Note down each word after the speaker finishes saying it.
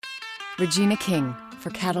Regina King for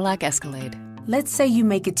Cadillac Escalade. Let's say you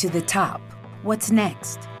make it to the top. What's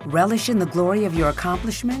next? Relish in the glory of your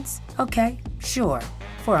accomplishments? Okay, sure,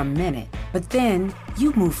 for a minute. But then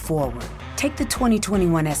you move forward. Take the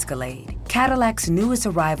 2021 Escalade. Cadillac's newest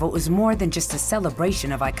arrival is more than just a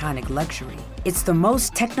celebration of iconic luxury. It's the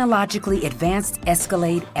most technologically advanced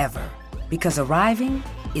Escalade ever. Because arriving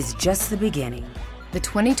is just the beginning. The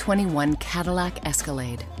 2021 Cadillac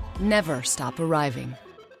Escalade. Never stop arriving.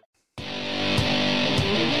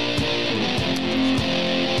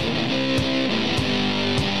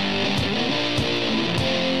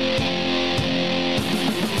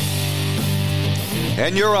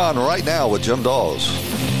 And you're on right now with Jim Dawes.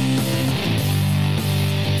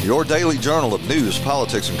 Your daily journal of news,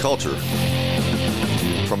 politics, and culture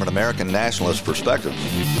from an American nationalist perspective.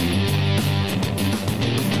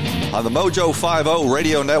 On the Mojo 50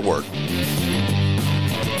 radio network.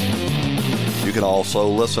 You can also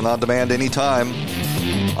listen on demand anytime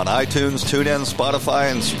on iTunes, TuneIn, Spotify,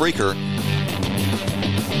 and Spreaker.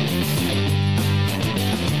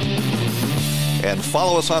 And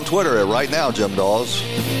follow us on Twitter at Right Now, Jim Dawes.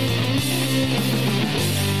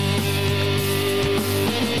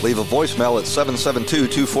 Leave a voicemail at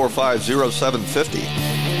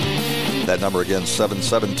 772-245-0750. That number again,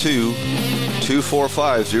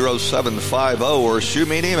 772-245-0750. Or shoot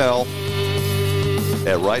me an email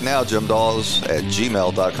at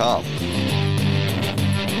rightnowjimdawes@gmail.com.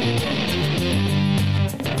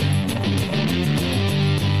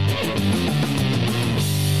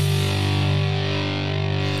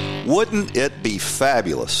 Wouldn't it be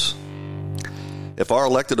fabulous if our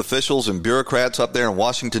elected officials and bureaucrats up there in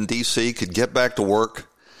Washington, D.C. could get back to work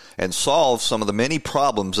and solve some of the many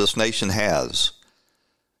problems this nation has?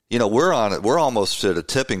 You know, we're almost at a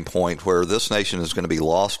tipping point where this nation is going to be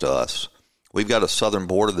lost to us. We've got a southern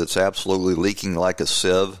border that's absolutely leaking like a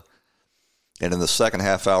sieve. And in the second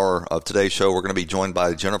half hour of today's show, we're going to be joined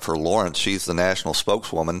by Jennifer Lawrence. She's the national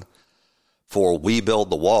spokeswoman for We Build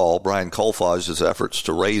the Wall, Brian Kolfag's efforts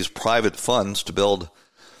to raise private funds to build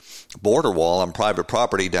border wall on private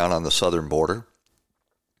property down on the southern border.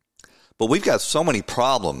 But we've got so many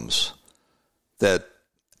problems that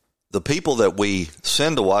the people that we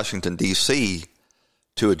send to Washington, D.C.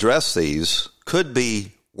 to address these could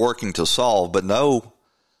be working to solve. But no,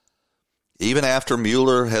 even after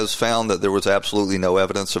Mueller has found that there was absolutely no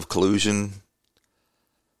evidence of collusion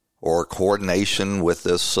or coordination with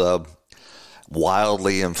this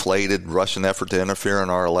wildly inflated Russian effort to interfere in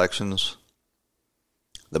our elections,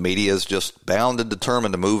 the media is just bound and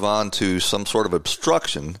determined to move on to some sort of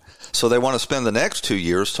obstruction. So they want to spend the next 2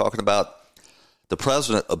 years talking about the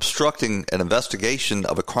president obstructing an investigation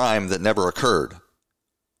of a crime that never occurred.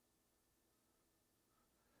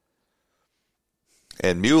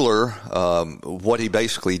 And Mueller, what he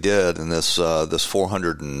basically did in this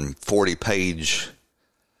 440-page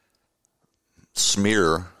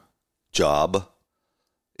smear job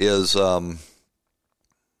is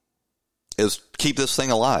keep this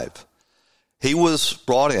thing alive. He was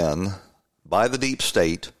brought in by the deep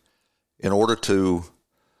state in order to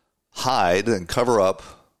hide and cover up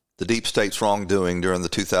the deep state's wrongdoing during the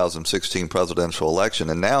 2016 presidential election.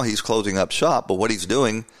 And now he's closing up shop. But what he's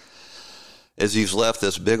doing is he's left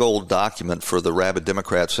this big old document for the rabid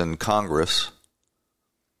Democrats in Congress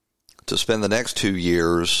to spend the next 2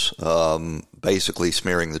 years basically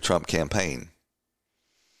smearing the Trump campaign.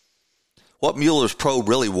 What Mueller's probe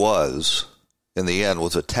really was, in the end,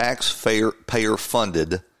 was a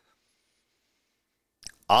taxpayer-funded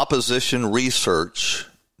opposition research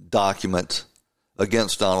document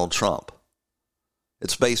against Donald Trump.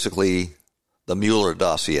 It's basically the Mueller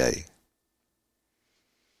dossier.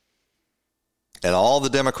 And all the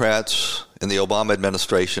Democrats in the Obama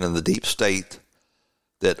administration and the deep state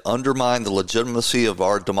that undermine the legitimacy of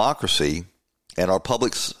our democracy and our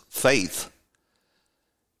public's faith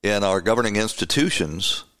in our governing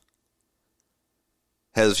institutions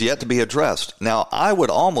has yet to be addressed. Now, I would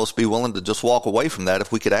almost be willing to just walk away from that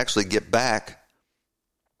if we could actually get back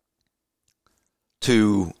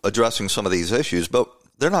to addressing some of these issues, but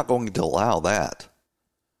they're not going to allow that.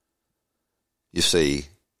 You see,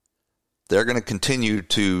 they're going to continue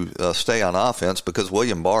to stay on offense because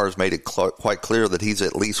William Barr has made it quite clear that he's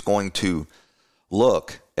at least going to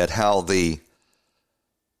look at how the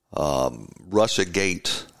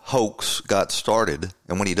Russiagate hoax got started,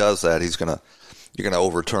 and when he does that, you're going to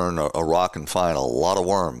overturn a rock and find a lot of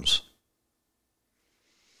worms.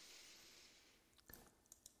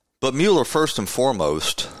 But Mueller, first and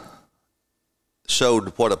foremost,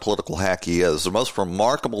 showed what a political hack he is. The most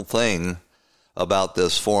remarkable thing about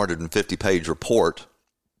this 450-page report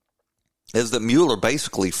is that Mueller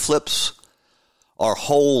basically flips our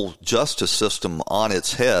whole justice system on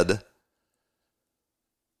its head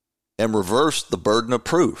and reversed the burden of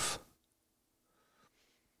proof.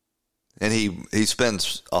 And he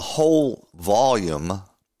spends a whole volume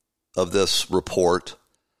of this report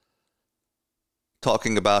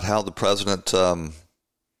talking about how the president,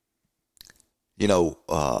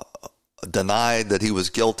 denied that he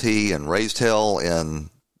was guilty and raised hell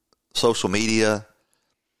in social media,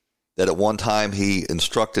 that at one time he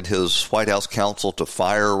instructed his White House counsel to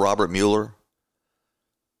fire Robert Mueller.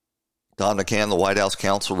 Don McCann, the White House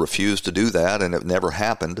counsel, refused to do that, and it never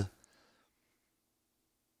happened.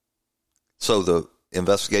 So the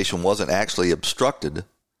investigation wasn't actually obstructed.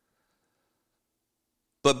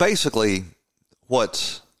 But basically,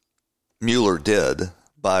 what Mueller did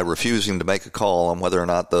by refusing to make a call on whether or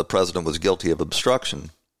not the president was guilty of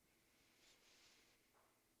obstruction,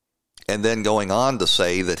 and then going on to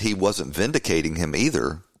say that he wasn't vindicating him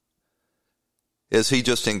either, is he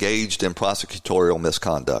just engaged in prosecutorial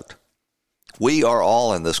misconduct. We are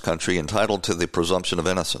all in this country entitled to the presumption of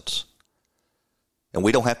innocence. And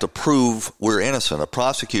we don't have to prove we're innocent. A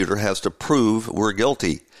prosecutor has to prove we're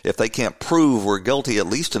guilty. If they can't prove we're guilty at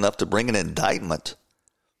least enough to bring an indictment,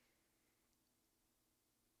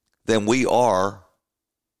 then we are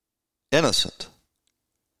innocent.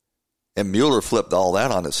 And Mueller flipped all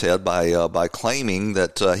that on its head by claiming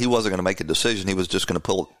that he wasn't going to make a decision. He was just going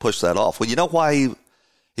to push that off. Well, you know why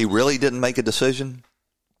he really didn't make a decision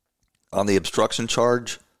on the obstruction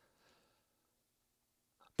charge?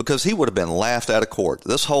 Because he would have been laughed out of court.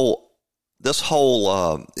 This whole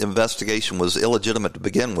investigation was illegitimate to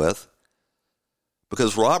begin with,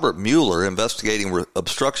 because Robert Mueller investigating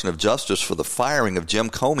obstruction of justice for the firing of Jim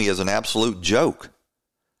Comey is an absolute joke.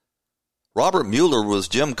 Robert Mueller was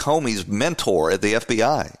Jim Comey's mentor at the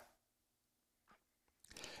FBI.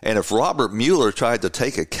 And if Robert Mueller tried to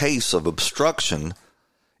take a case of obstruction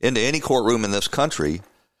into any courtroom in this country,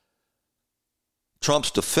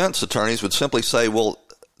 Trump's defense attorneys would simply say, well,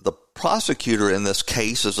 the prosecutor in this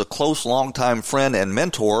case is a close, longtime friend and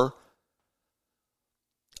mentor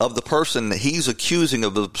of the person he's accusing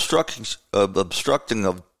of obstructing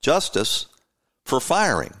of justice for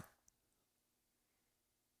firing.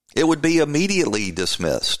 It would be immediately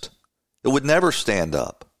dismissed. It would never stand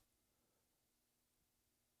up.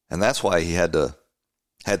 And that's why he had to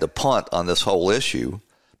punt on this whole issue.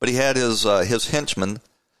 But he had his henchman,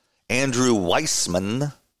 Andrew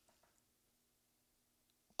Weissmann,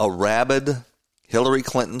 a rabid Hillary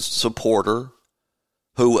Clinton supporter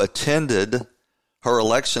who attended her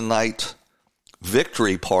election night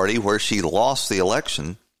victory party where she lost the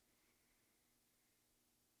election.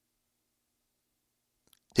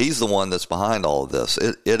 He's the one that's behind all of this.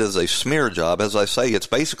 It is a smear job. As I say, it's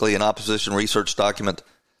basically an opposition research document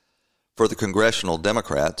for the congressional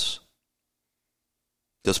Democrats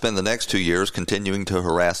to spend the next 2 years continuing to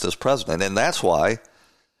harass this president. And that's why,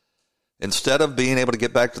 instead of being able to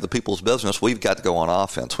get back to the people's business, we've got to go on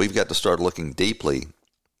offense. We've got to start looking deeply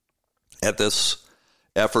at this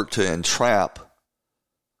effort to entrap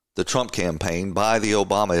the Trump campaign by the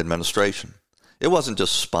Obama administration. It wasn't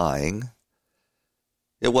just spying.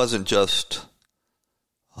 It wasn't just,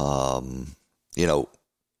 trying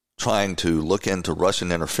to look into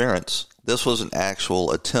Russian interference. This was an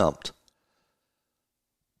actual attempt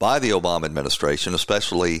by the Obama administration,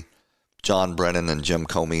 especially John Brennan and Jim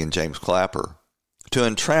Comey and James Clapper, to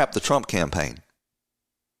entrap the Trump campaign.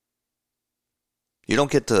 You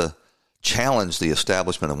don't get to challenge the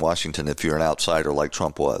establishment in Washington if you're an outsider like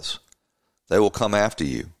Trump was. They will come after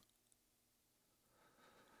you.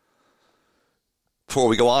 Before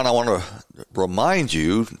we go on, I want to remind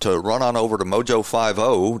you to run on over to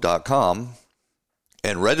mojo50.com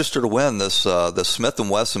and register to win the Smith &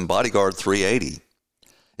 Wesson Bodyguard 380.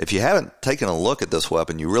 If you haven't taken a look at this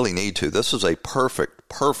weapon, you really need to. This is a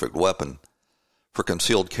perfect weapon for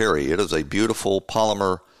concealed carry. It is a beautiful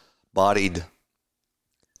polymer-bodied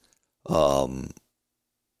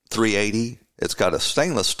 380. It's got a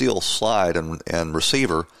stainless steel slide and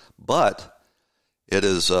receiver, but it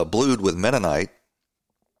is blued with Mennonite.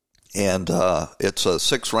 And it's a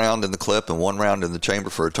 6-round in the clip and 1 round in the chamber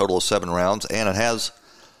for a total of 7 rounds. And it has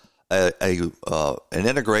an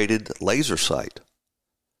integrated laser sight.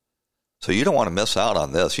 So you don't want to miss out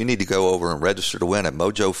on this. You need to go over and register to win at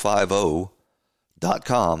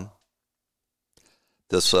mojo50.com.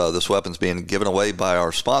 This weapon's being given away by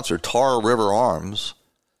our sponsor, Tar River Arms.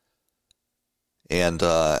 And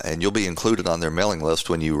you'll be included on their mailing list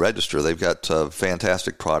when you register. They've got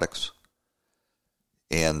fantastic products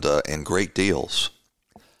and great deals.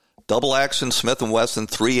 Double action Smith & Wesson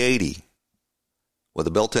 380 with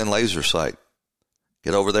a built-in laser sight.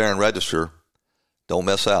 Get over there and register. Don't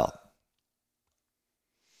miss out.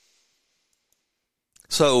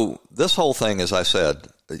 So this whole thing, as I said,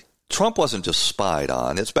 Trump wasn't just spied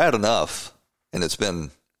on. It's bad enough, and it's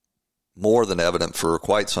been more than evident for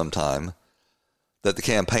quite some time, that the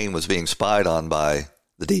campaign was being spied on by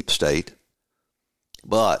the deep state.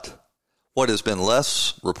 But what has been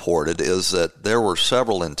less reported is that there were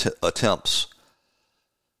several attempts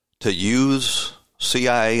to use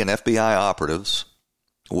CIA and FBI operatives,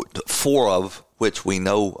 4 of which we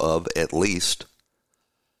know of at least,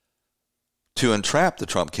 to entrap the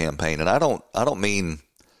Trump campaign. And I don't mean,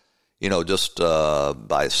 just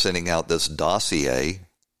by sending out this dossier.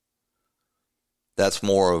 That's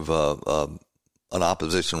more of an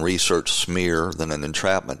opposition research smear than an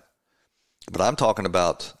entrapment. But I'm talking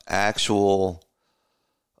about actual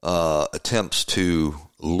attempts to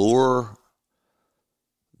lure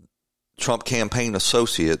Trump campaign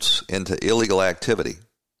associates into illegal activity.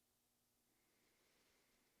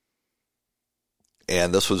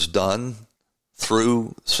 And this was done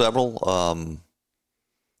through several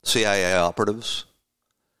CIA operatives.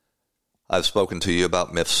 I've spoken to you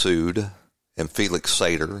about Mifsud and Felix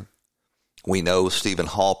Sater. We know Stephen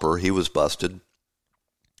Halper, he was busted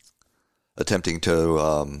attempting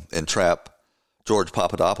to entrap George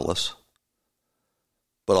Papadopoulos.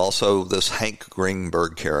 But also this Hank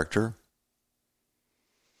Greenberg character.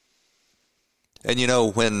 And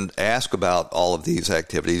when asked about all of these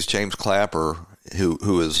activities, James Clapper,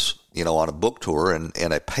 who is on a book tour and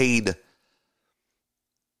a paid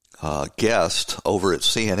guest over at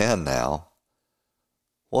CNN now.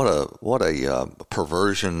 What a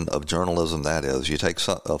perversion of journalism that is. You take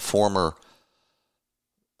a former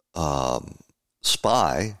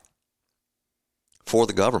spy for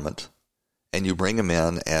the government and you bring him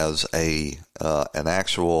in as an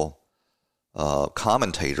actual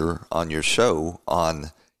commentator on your show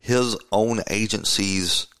on his own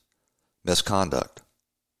agency's misconduct.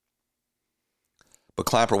 But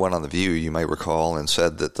Clapper went on The View, you may recall, and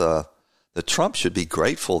said that Trump should be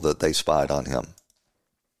grateful that they spied on him.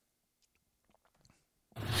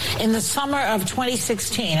 In the summer of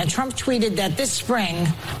 2016, and Trump tweeted that the spying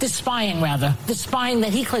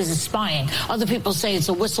that he claims is spying, other people say it's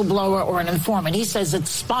a whistleblower or an informant. He says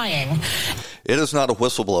it's spying. It is not a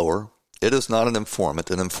whistleblower. It is not an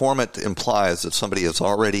informant. An informant implies that somebody is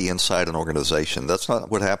already inside an organization. That's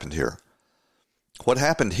not what happened here. What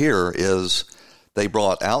happened here is they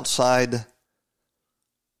brought outside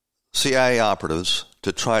CIA operatives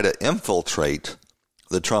to try to infiltrate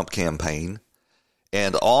the Trump campaign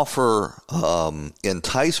and offer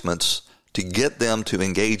enticements to get them to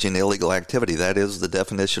engage in illegal activity. That is the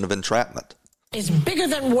definition of entrapment. Is bigger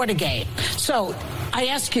than Watergate. So I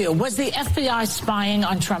ask you, was the FBI spying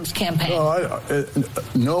on Trump's campaign?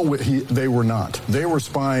 No, they were not. They were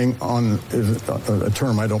spying on a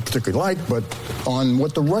term I don't particularly like, but on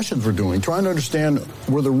what the Russians were doing, trying to understand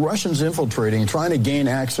were the Russians infiltrating, trying to gain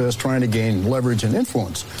access, trying to gain leverage and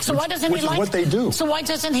influence. So why doesn't he like what they do? So why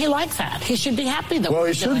doesn't he like that? He should be happy that. Well,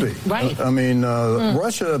 he should be. Right.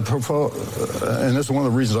 Russia proposed, and this is one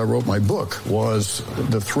of the reasons I wrote my book, was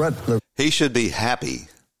the threat. He should be happy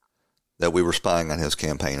that we were spying on his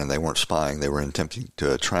campaign, and they weren't spying. They were attempting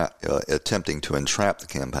to entrap the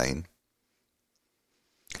campaign.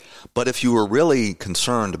 But if you were really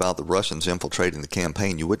concerned about the Russians infiltrating the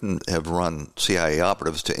campaign, you wouldn't have run CIA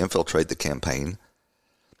operatives to infiltrate the campaign.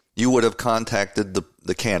 You would have contacted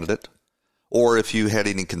the candidate, or if you had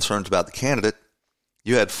any concerns about the candidate,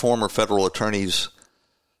 you had former federal attorneys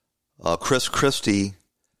Chris Christie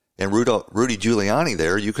and Rudy Giuliani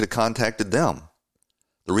there. You could have contacted them.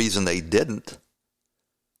 The reason they didn't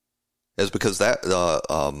is because that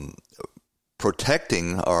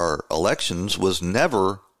protecting our elections was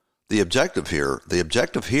never the objective here. The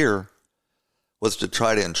objective here was to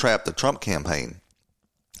try to entrap the Trump campaign.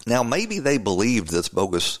 Now, maybe they believed this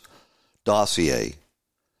bogus dossier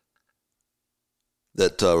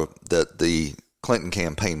that the Clinton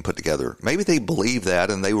campaign put together. Maybe they believed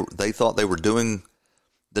that, and they thought they were doing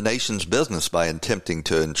the nation's business by attempting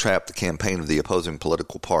to entrap the campaign of the opposing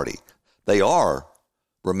political party. They are,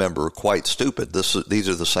 remember, quite stupid. These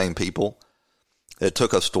are the same people that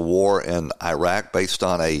took us to war in Iraq based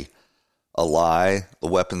on a lie, the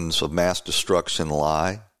weapons of mass destruction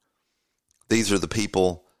lie. These are the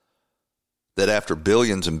people that after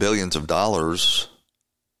billions and billions of dollars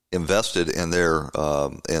invested in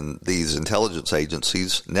in these intelligence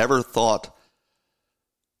agencies never thought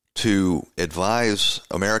to advise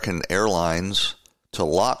American Airlines to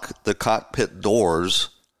lock the cockpit doors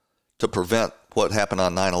to prevent what happened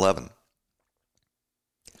on 9/11.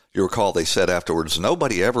 You recall they said afterwards,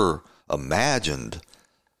 nobody ever imagined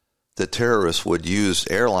that terrorists would use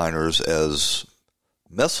airliners as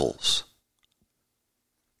missiles.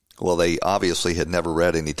 Well, they obviously had never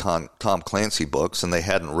read any Tom Clancy books, and they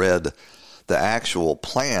hadn't read the actual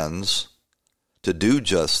plans to do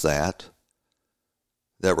just that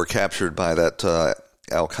were captured by that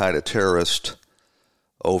Al-Qaeda terrorist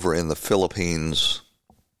over in the Philippines.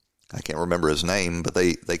 I can't remember his name, but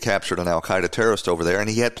they captured an Al-Qaeda terrorist over there, and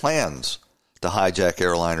he had plans to hijack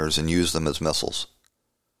airliners and use them as missiles.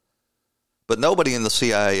 But nobody in the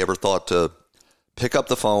CIA ever thought to pick up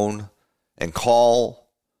the phone and call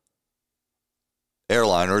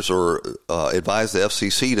airliners or advise the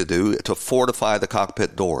FCC to fortify the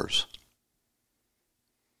cockpit doors.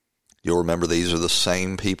 You'll remember these are the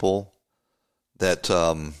same people that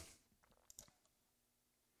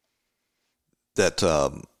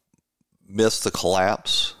missed the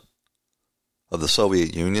collapse of the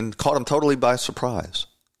Soviet Union, caught them totally by surprise.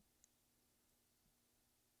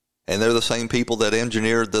 And they're the same people that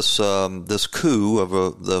engineered this coup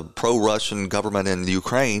of the pro-Russian government in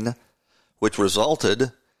Ukraine, which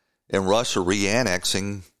resulted in Russia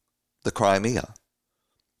re-annexing the Crimea.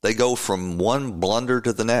 They go from one blunder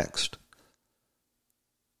to the next.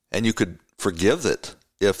 And you could forgive it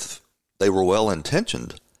if they were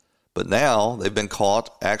well-intentioned. But now they've been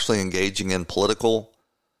caught actually engaging in political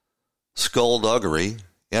skullduggery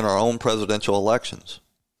in our own presidential elections.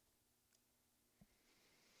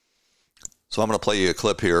 So I'm going to play you a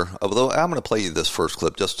clip here. Although I'm going to play you this first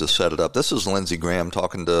clip just to set it up. This is Lindsey Graham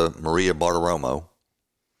talking to Maria Bartiromo,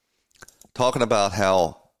 talking about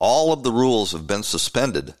how all of the rules have been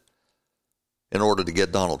suspended in order to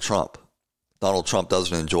get Donald Trump. Donald Trump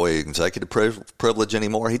doesn't enjoy executive privilege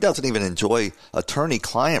anymore. He doesn't even enjoy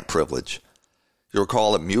attorney-client privilege. You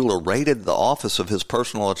recall that Mueller raided the office of his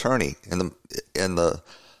personal attorney in the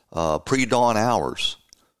pre-dawn hours.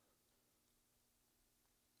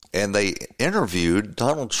 And they interviewed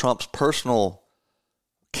Donald Trump's personal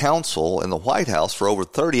counsel in the White House for over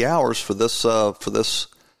 30 hours for this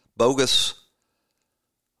bogus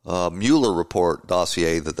Mueller report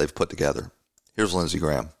dossier that they've put together. Here's Lindsey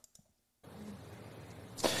Graham.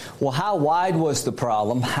 Well, how wide was the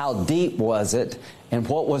problem? How deep was it? And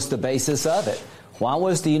what was the basis of it? Why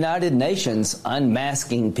was the United Nations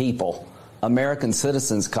unmasking people, American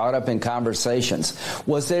citizens caught up in conversations?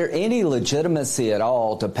 Was there any legitimacy at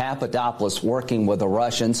all to Papadopoulos working with the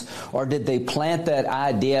Russians, or did they plant that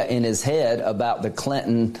idea in his head about the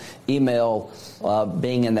Clinton email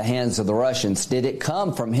being in the hands of the Russians? Did it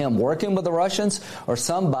come from him working with the Russians or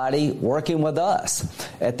somebody working with us?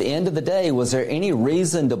 At the end of the day, was there any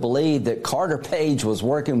reason to believe that Carter Page was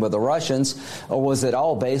working with the Russians, or was it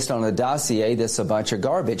all based on a dossier that's a bunch of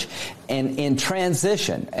garbage? And in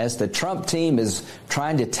transition, as the Trump team is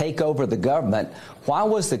trying to take over the government, why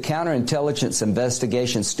was the counterintelligence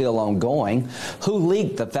investigation still ongoing? Who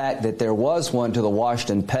leaked the fact that there was one to the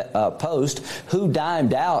Washington Post? Who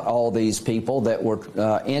dimed out all these people that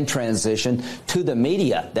were in transition to the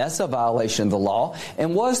media? That's a violation of the law.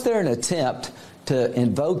 And was there an attempt to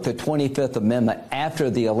invoke the 25th Amendment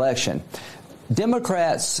after the election?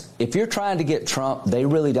 Democrats, if you're trying to get Trump, they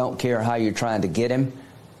really don't care how you're trying to get him.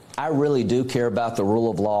 I really do care about the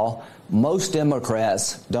rule of law. Most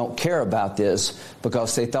Democrats don't care about this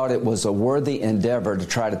because they thought it was a worthy endeavor to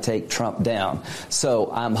try to take Trump down.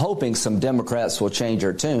 So I'm hoping some Democrats will change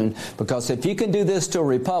their tune, because if you can do this to a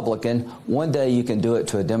Republican, one day you can do it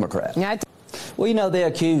to a Democrat. Well, you know, they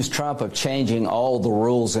accused Trump of changing all the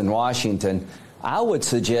rules in Washington. I would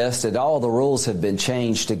suggest that all the rules have been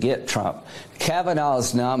changed to get Trump.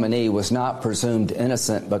 Kavanaugh's nominee was not presumed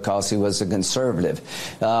innocent because he was a conservative.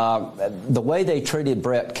 The way they treated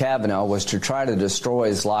Brett Kavanaugh was to try to destroy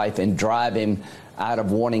his life and drive him out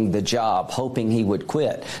of wanting the job, hoping he would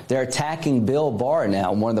quit. They're attacking Bill Barr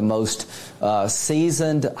now, one of the most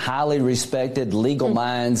seasoned, highly respected legal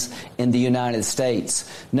minds in the United States.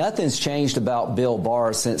 Nothing's changed about Bill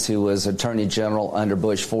Barr since he was Attorney General under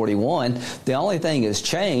Bush 41. The only thing that's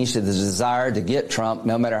changed is the desire to get Trump,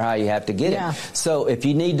 no matter how you have to get him. So if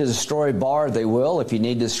you need to destroy Barr, they will. If you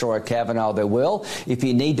need to destroy Kavanaugh, they will. If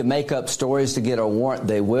you need to make up stories to get a warrant,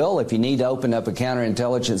 they will. If you need to open up a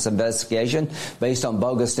counterintelligence investigation based on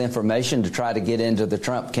bogus information to try to get into the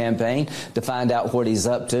Trump campaign, to find out what he's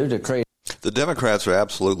up to create. The Democrats are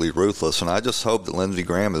absolutely ruthless, and I just hope that Lindsey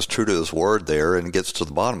Graham is true to his word there and gets to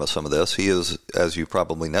the bottom of some of this. He is, as you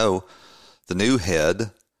probably know, the new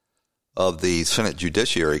head of the Senate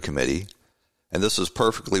Judiciary Committee, and this is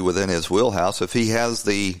perfectly within his wheelhouse if he has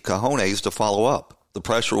the cojones to follow up. The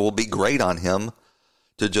pressure will be great on him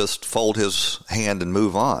to just fold his hand and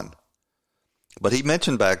move on. But he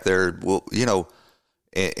mentioned back there, well,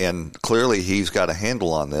 and clearly he's got a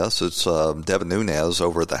handle on this. It's Devin Nunes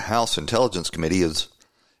over at the House Intelligence Committee is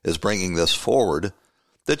bringing this forward,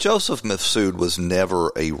 that Joseph Mifsud was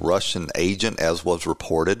never a Russian agent, as was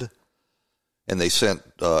reported. And they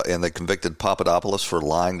and they convicted Papadopoulos for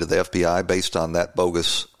lying to the FBI based on that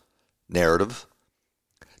bogus narrative.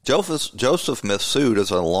 Joseph Mifsud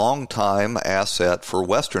is a longtime asset for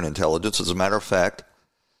Western intelligence. As a matter of fact,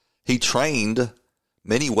 he trained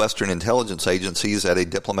many Western intelligence agencies at a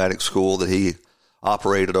diplomatic school that he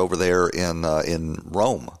operated over there in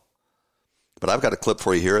Rome. But I've got a clip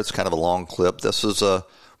for you here. It's kind of a long clip. This is a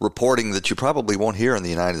reporting that you probably won't hear in the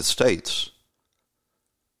United States.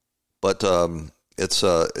 But it's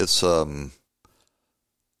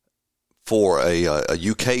for a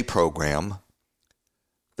UK program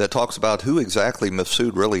that talks about who exactly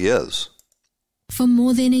Mifsud really is. For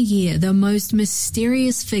more than a year, the most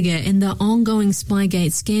mysterious figure in the ongoing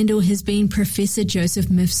Spygate scandal has been Professor Joseph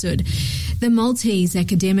Mifsud, the Maltese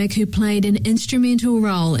academic who played an instrumental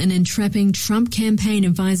role in entrapping Trump campaign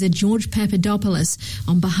advisor George Papadopoulos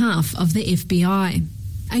on behalf of the FBI.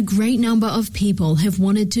 A great number of people have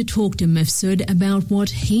wanted to talk to Mifsud about what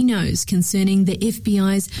he knows concerning the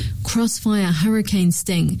FBI's Crossfire hurricane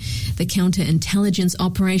sting, the counterintelligence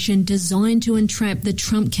operation designed to entrap the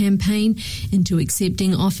Trump campaign into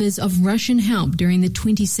accepting offers of Russian help during the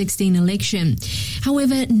 2016 election.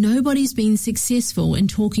 However, nobody's been successful in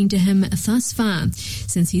talking to him thus far,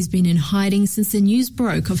 since he's been in hiding since the news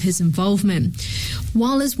broke of his involvement.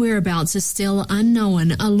 While his whereabouts are still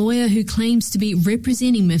unknown, a lawyer who claims to be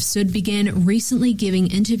representing Mifsud began recently giving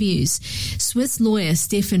interviews. Swiss lawyer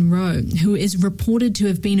Stefan Rowe, who is reported to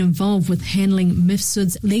have been involved with handling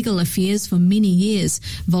Mifsud's legal affairs for many years,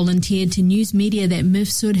 volunteered to news media that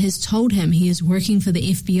Mifsud has told him he is working for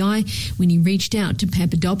the FBI when he reached out to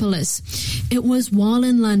Papadopoulos. It was while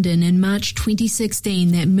in London in March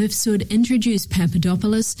 2016 that Mifsud introduced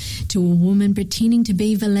Papadopoulos to a woman pretending to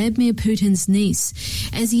be Vladimir Putin's niece.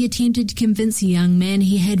 As he attempted to convince the young man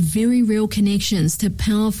he had very real connections to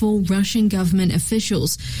powerful Russian government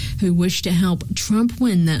officials who wished to help Trump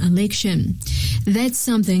win the election. That's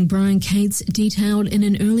something Brian Cates detailed in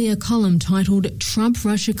an earlier column titled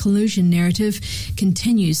Trump-Russia Collusion Narrative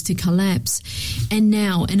Continues to Collapse. And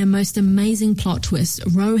now, in a most amazing plot twist,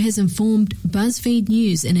 Rowe has informed BuzzFeed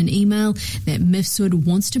News in an email that Mifsud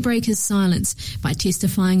wants to break his silence by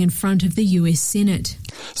testifying in front of the U.S. Senate.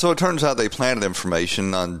 So it turns out they planted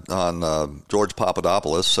information on George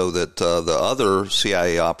Papadopoulos so that the other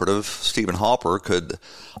CIA operative, Stephen Halper, could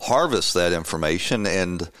harvest that information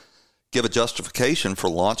and give a justification for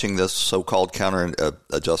launching this so-called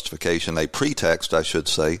justification, a pretext, I should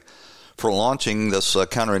say, for launching this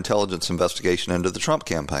counterintelligence investigation into the Trump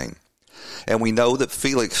campaign. And we know that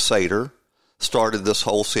Felix Sater started this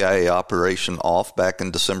whole CIA operation off back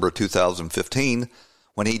in December 2015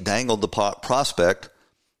 when he dangled the prospect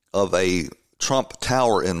of a Trump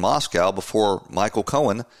tower in Moscow before Michael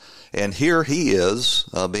Cohen. And here he is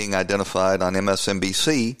being identified on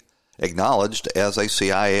MSNBC, acknowledged as a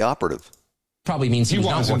CIA operative. Probably means he was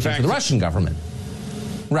not working for the Russian government.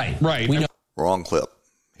 Right. We know. Wrong clip.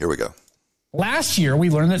 Here we go. Last year, we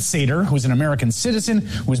learned that Sater, who is an American citizen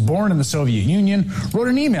who was born in the Soviet Union, wrote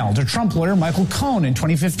an email to Trump lawyer Michael Cohen in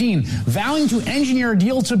 2015, vowing to engineer a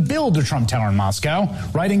deal to build a Trump tower in Moscow,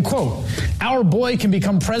 writing, quote, "Our boy can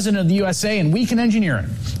become president of the USA and we can engineer it.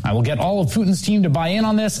 I will get all of Putin's team to buy in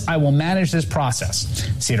on this. I will manage this process."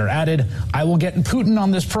 Sater added, "I will get Putin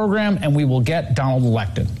on this program and we will get Donald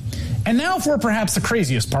elected." And now for perhaps the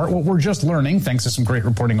craziest part, what we're just learning, thanks to some great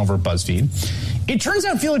reporting over at BuzzFeed. It turns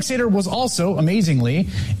out Felix Sater was also, amazingly,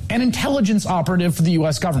 an intelligence operative for the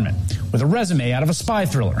U.S. government, with a resume out of a spy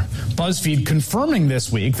thriller. BuzzFeed confirming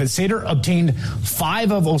this week that Sater obtained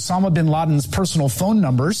 5 of Osama bin Laden's personal phone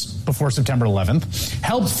numbers before September 11th,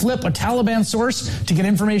 helped flip a Taliban source to get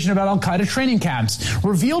information about al-Qaeda training camps,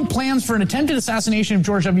 revealed plans for an attempted assassination of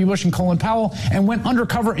George W. Bush and Colin Powell, and went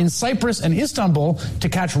undercover in Cyprus and Istanbul to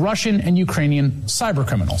catch Russian and Ukrainian cyber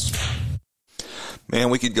criminals. Man,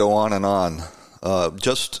 we could go on and on.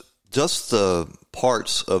 Just the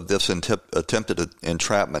parts of this attempted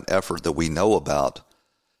entrapment effort that we know about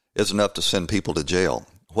is enough to send people to jail.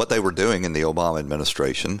 What they were doing in the Obama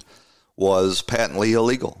administration was patently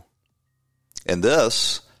illegal. And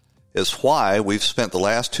this is why we've spent the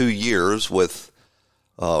last 2 years with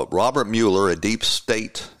Robert Mueller, a deep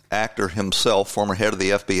state actor himself, former head of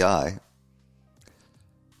the FBI,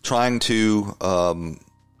 trying to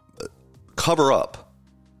cover up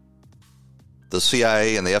the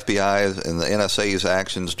CIA and the FBI and the NSA's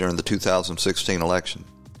actions during the 2016 election.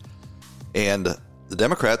 And the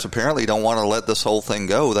Democrats apparently don't want to let this whole thing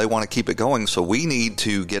go. They want to keep it going. So we need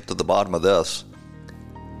to get to the bottom of this.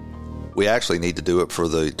 We actually need to do it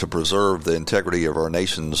to preserve the integrity of our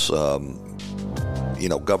nation's,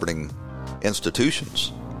 governing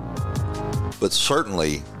institutions. But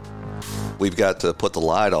certainly, we've got to put the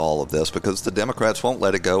lie to all of this because the Democrats won't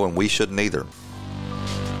let it go, and we shouldn't either.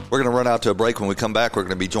 We're going to run out to a break. When we come back, we're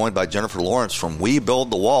going to be joined by Jennifer Lawrence from We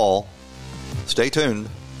Build the Wall. Stay tuned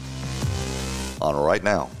on Right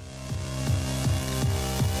Now.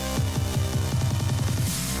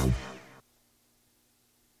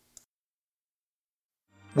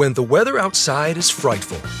 When the weather outside is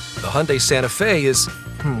frightful, the Hyundai Santa Fe is,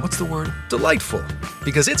 delightful.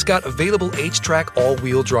 Because it's got available H-Track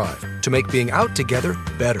all-wheel drive to make being out together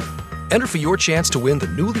better. Enter for your chance to win the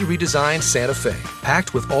newly redesigned Santa Fe,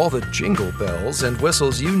 packed with all the jingle bells and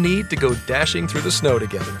whistles you need to go dashing through the snow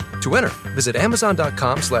together. To enter, visit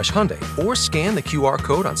Amazon.com/Hyundai or scan the QR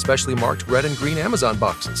code on specially marked red and green Amazon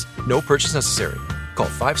boxes. No purchase necessary. Call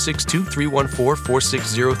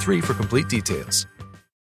 562-314-4603 for complete details.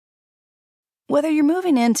 Whether you're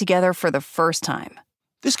moving in together for the first time,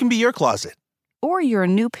 this can be your closet, or you're a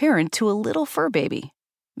new parent to a little fur baby,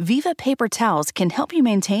 Viva paper towels can help you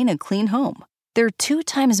maintain a clean home. They're 2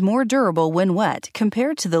 times more durable when wet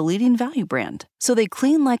compared to the leading value brand, so they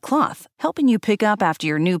clean like cloth, helping you pick up after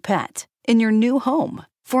your new pet in your new home.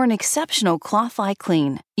 For an exceptional cloth-like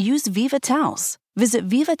clean, use Viva towels. Visit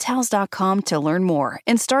vivatowels.com to learn more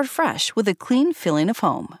and start fresh with a clean feeling of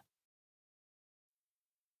home.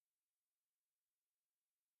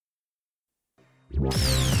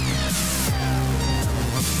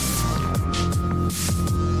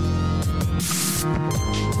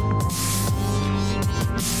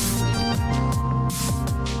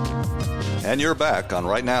 And you're back on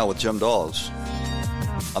Right Now with Jim Dawes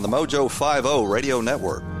on the Mojo 50 Radio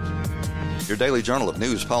Network, your daily journal of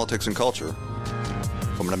news, politics, and culture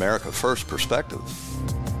from an America First perspective.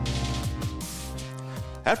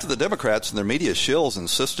 After the Democrats and their media shills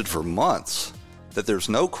insisted for months that there's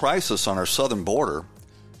no crisis on our southern border,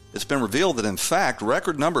 it's been revealed that, in fact,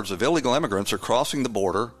 record numbers of illegal immigrants are crossing the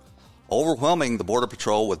border, overwhelming the Border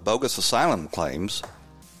Patrol with bogus asylum claims,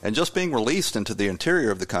 and just being released into the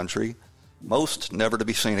interior of the country, most never to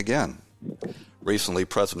be seen again. Recently,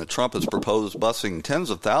 President Trump has proposed busing tens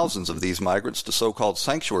of thousands of these migrants to so-called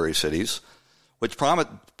sanctuary cities, which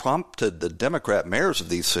prompted the Democrat mayors of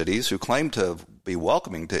these cities, who claim to be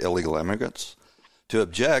welcoming to illegal immigrants, to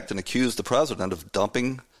object and accuse the president of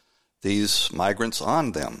dumping these migrants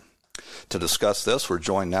on them. To discuss this, we're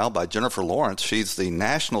joined now by Jennifer Lawrence. She's the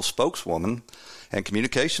national spokeswoman and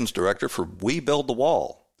communications director for We Build the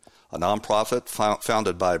Wall, a nonprofit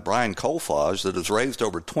founded by Brian Kolfage that has raised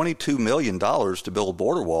over $22 million to build a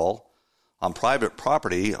border wall on private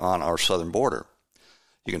property on our southern border.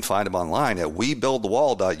 You can find them online at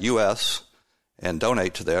webuildthewall.us and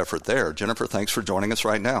donate to the effort there. Jennifer, thanks for joining us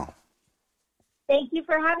right now. Thank you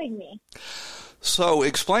for having me. So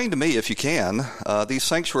explain to me, if you can, these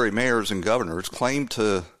sanctuary mayors and governors claim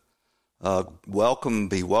to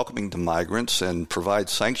be welcoming to migrants and provide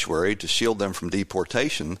sanctuary to shield them from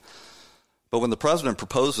deportation. But when the president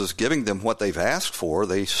proposes giving them what they've asked for,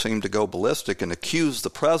 they seem to go ballistic and accuse the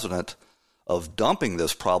president of dumping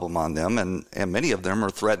this problem on them, and many of them are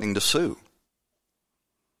threatening to sue.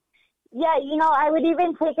 Yeah, I would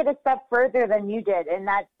even take it a step further than you did, in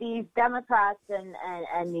that these Democrats and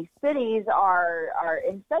these cities are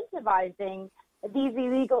incentivizing these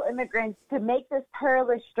illegal immigrants to make this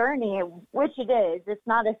perilous journey, which it is. It's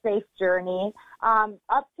not a safe journey,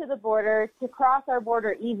 up to the border, to cross our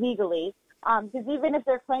border illegally. Because even if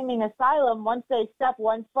they're claiming asylum, once they step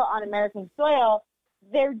one foot on American soil,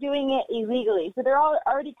 they're doing it illegally. So they're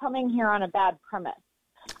already coming here on a bad premise.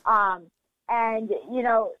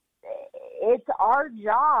 It's our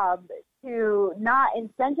job to not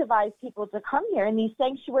incentivize people to come here. And these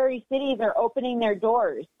sanctuary cities are opening their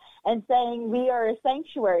doors and saying, we are a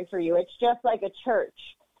sanctuary for you. It's just like a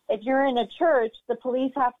church. If you're in a church, the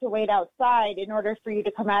police have to wait outside in order for you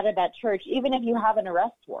to come out of that church, even if you have an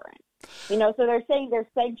arrest warrant. So they're saying they're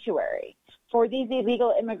sanctuary for these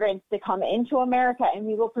illegal immigrants to come into America, and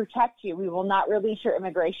we will protect you. We will not release your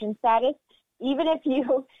immigration status. Even if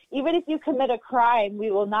you commit a crime,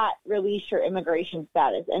 we will not release your immigration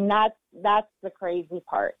status. And that's the crazy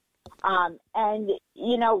part.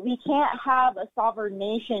 We can't have a sovereign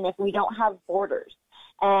nation if we don't have borders.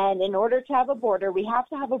 And in order to have a border, we have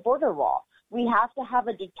to have a border wall. We have to have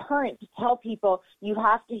a deterrent to tell people you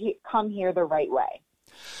have to come here the right way.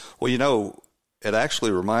 Well, it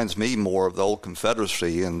actually reminds me more of the old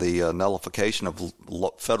Confederacy and the nullification of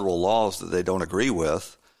federal laws that they don't agree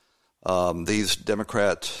with. these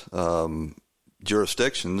Democrat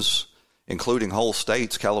jurisdictions, including whole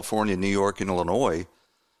states, California, New York, and Illinois,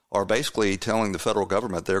 are basically telling the federal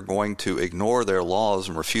government they're going to ignore their laws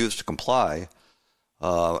and refuse to comply.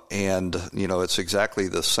 And, it's exactly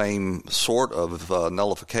the same sort of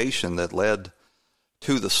nullification that led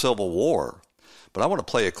to the Civil War. But I want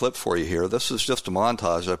to play a clip for you here. This is just a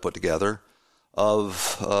montage I put together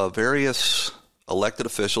of various elected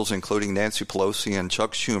officials, including Nancy Pelosi and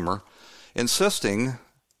Chuck Schumer, insisting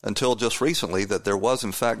until just recently that there was,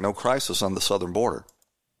 in fact, no crisis on the southern border.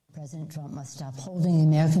 President Trump must stop holding the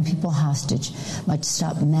American people hostage, must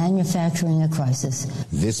stop manufacturing a crisis.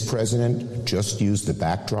 This president just used the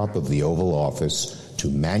backdrop of the Oval Office to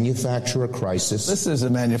manufacture a crisis. This is a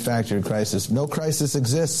manufactured crisis. No crisis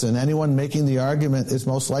exists, and anyone making the argument is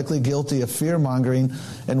most likely guilty of fear-mongering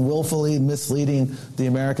and willfully misleading the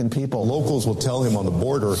American people. Locals will tell him on the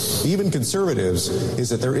border, even conservatives, is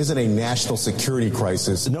that there isn't a national security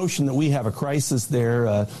crisis. The notion that we have a crisis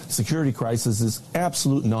there, security crisis, is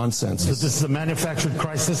absolute nonsense. This is a manufactured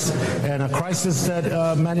crisis, and a crisis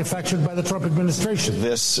that manufactured by the Trump administration.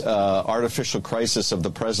 This artificial crisis of the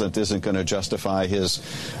president isn't going to justify his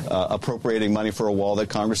appropriating money for a wall that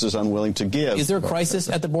Congress is unwilling to give. Is there a crisis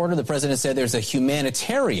at the border? The president said there's a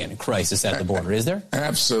humanitarian crisis at the border. Is there?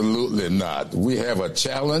 Absolutely not. We have a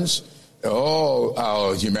challenge. All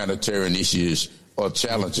our humanitarian issues are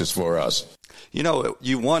challenges for us.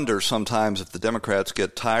 You wonder sometimes if the Democrats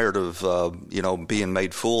get tired of, being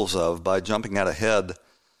made fools of by jumping out ahead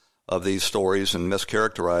of these stories and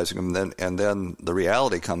mischaracterizing them. And then the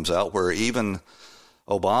reality comes out where even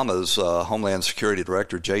Obama's Homeland Security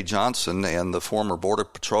Director, Jay Johnson, and the former Border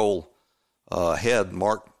Patrol head,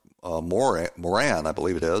 Mark Moran, I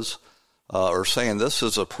believe it is, are saying this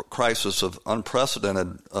is a crisis of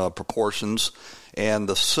unprecedented proportions, and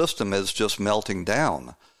the system is just melting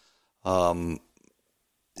down. Do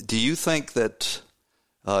you think that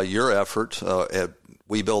your effort at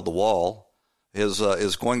We Build the Wall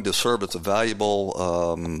is going to serve as a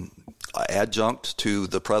valuable adjunct to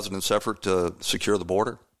the president's effort to secure the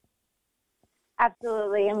border?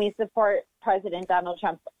 Absolutely, and we support President Donald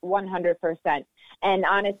Trump 100%. And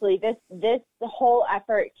honestly, this whole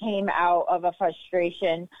effort came out of a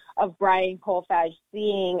frustration of Brian Kolfage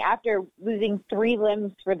seeing, after losing 3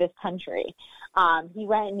 limbs for this country, he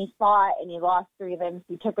went and he fought and he lost 3 limbs.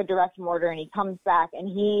 He took a directive order and he comes back and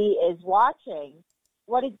he is watching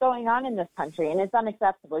what is going on in this country, and it's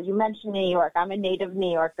unacceptable. You mentioned New York. I'm a native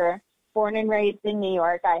New Yorker, born and raised in New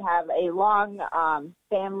York. I have a long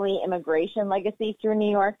family immigration legacy through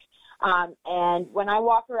New York. And when I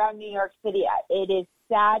walk around New York City, it is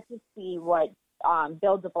sad to see what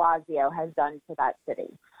Bill de Blasio has done to that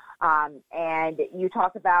city. And you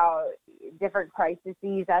talk about different crises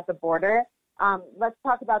at the border. Let's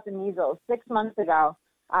talk about the measles. 6 months ago,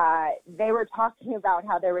 they were talking about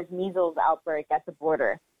how there was measles outbreak at the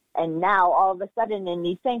border. And now, all of a sudden, in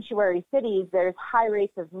these sanctuary cities, there's high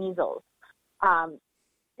rates of measles.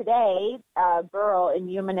 Today, a girl in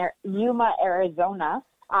Yuma, Arizona,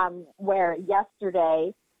 where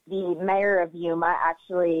yesterday the mayor of Yuma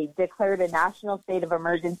actually declared a national state of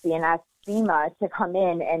emergency and asked FEMA to come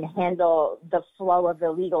in and handle the flow of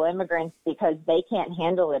illegal immigrants because they can't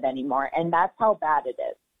handle it anymore. And that's how bad it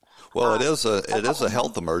is. Well, it is a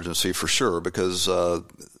health emergency for sure because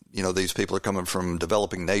these people are coming from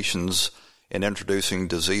developing nations and introducing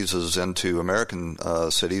diseases into American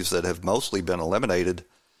cities that have mostly been eliminated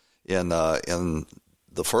in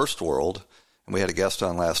the first world. And we had a guest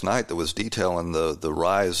on last night that was detailing the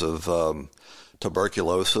rise of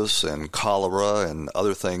tuberculosis and cholera and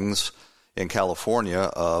other things in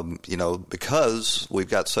California, because we've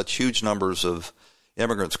got such huge numbers of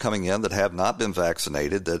immigrants coming in that have not been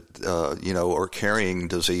vaccinated, that, are carrying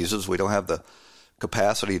diseases. We don't have the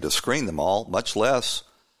capacity to screen them all, much less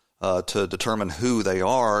to determine who they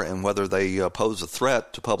are and whether they pose a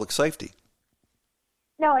threat to public safety.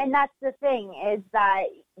 No, and that's the thing, is that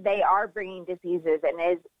they are bringing diseases,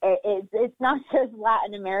 and it's not just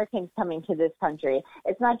Latin Americans coming to this country.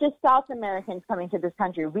 It's not just South Americans coming to this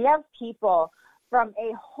country. We have people from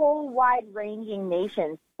a whole wide-ranging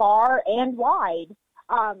nation, far and wide,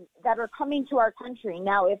 that are coming to our country.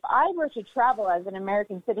 Now, if I were to travel as an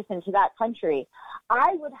American citizen to that country,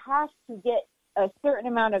 I would have to get a certain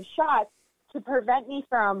amount of shots to prevent me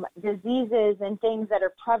from diseases and things that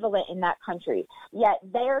are prevalent in that country. Yet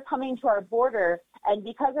they are coming to our border, and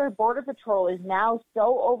because our Border Patrol is now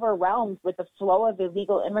so overwhelmed with the flow of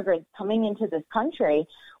illegal immigrants coming into this country,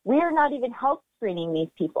 we are not even health screening these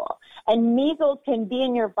people. And measles can be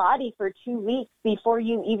in your body for 2 weeks before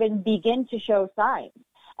you even begin to show signs.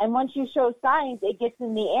 And once you show signs, it gets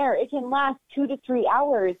in the air. It can last 2 to 3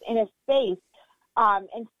 hours in a space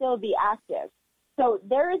and still be active. So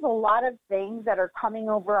there is a lot of things that are coming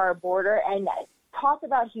over our border. And talk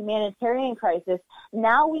about humanitarian crisis.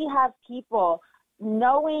 Now we have people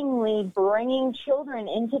knowingly bringing children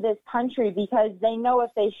into this country because they know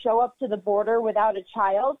if they show up to the border without a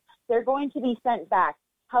child, they're going to be sent back.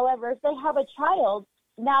 However, if they have a child,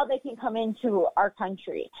 now they can come into our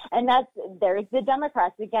country. And there's the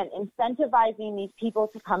Democrats, again, incentivizing these people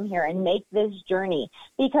to come here and make this journey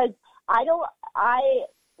because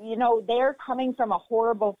they're coming from a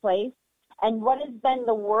horrible place. And what has been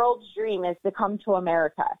the world's dream is to come to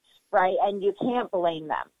America, right? And you can't blame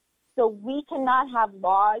them. So we cannot have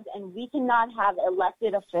laws and we cannot have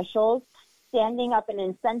elected officials standing up and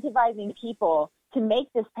incentivizing people to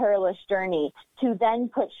make this perilous journey, to then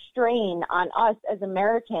put strain on us as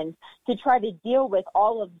Americans to try to deal with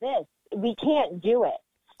all of this. We can't do it.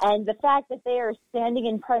 And the fact that they are standing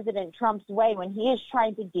in President Trump's way when he is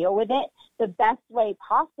trying to deal with it the best way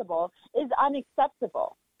possible is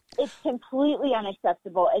unacceptable. It's completely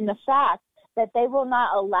unacceptable. And the fact that they will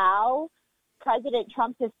not allow President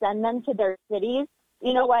Trump to send them to their cities,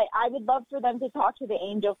 you know what? I would love for them to talk to the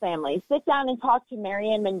Angel family. Sit down and talk to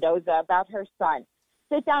Marianne Mendoza about her son.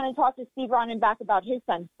 Sit down and talk to Steve Ronenbach about his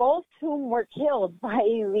son, both whom were killed by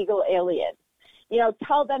illegal aliens.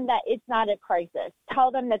 Tell them that it's not a crisis.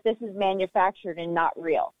 Tell them that this is manufactured and not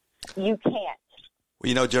real. You can't.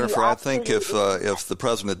 Well, Jennifer, I think if the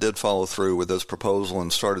president did follow through with this proposal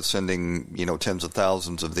and started sending, tens of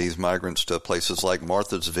thousands of these migrants to places like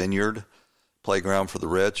Martha's Vineyard, Playground for the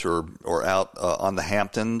Rich, or out on the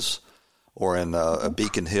Hamptons, or in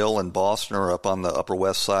Beacon Hill in Boston, or up on the Upper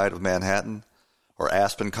West Side of Manhattan, or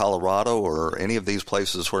Aspen, Colorado, or any of these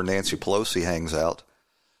places where Nancy Pelosi hangs out,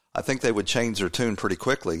 I think they would change their tune pretty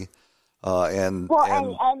quickly. And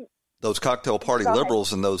those cocktail party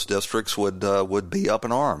liberals in those districts would be up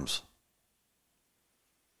in arms.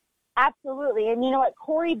 Absolutely. And you know what?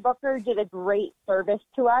 Cory Booker did a great service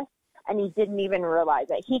to us, and he didn't even realize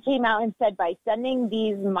it. He came out and said by sending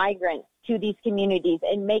these migrants to these communities,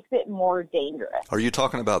 it makes it more dangerous. Are you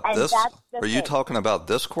talking about this? Are you talking about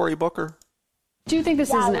this Cory Booker? Do you think this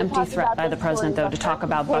is an empty threat by the president, though, to talk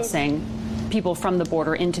about busing people from the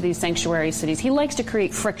border into these sanctuary cities? He likes to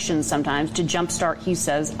create friction sometimes to jumpstart, he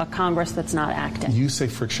says, a Congress that's not acting. You say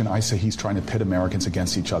friction, I say he's trying to pit Americans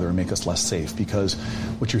against each other and make us less safe, because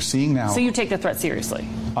what you're seeing now... So you take the threat seriously?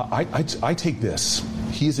 I take this.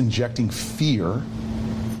 He is injecting fear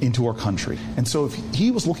into our country. And so if he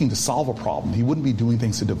was looking to solve a problem, he wouldn't be doing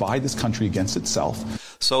things to divide this country against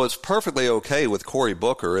itself. So it's perfectly okay with Cory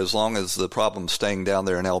Booker as long as the problem's staying down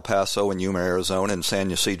there in El Paso and Yuma, Arizona, and San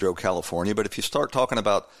Ysidro, California. But if you start talking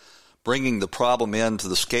about bringing the problem in to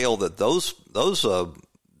the scale that those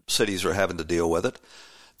cities are having to deal with it,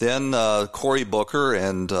 then Cory Booker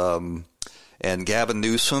and Gavin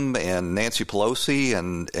Newsom and Nancy Pelosi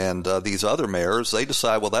and these other mayors, they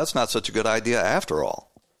decide, well, that's not such a good idea after all.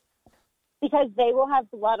 Because they will have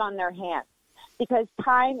blood on their hands. Because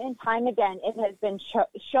time and time again, it has been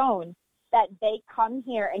shown that they come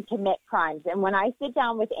here and commit crimes. And when I sit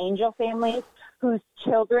down with Angel families whose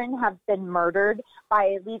children have been murdered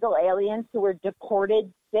by illegal aliens who were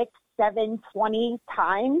deported 6, 7, 20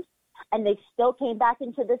 times, and they still came back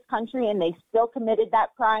into this country and they still committed that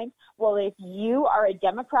crime. Well, if you are a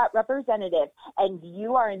Democrat representative and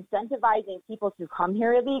you are incentivizing people to come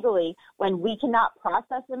here illegally when we cannot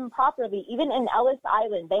process them properly, even in Ellis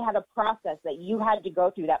Island, they had a process that you had to go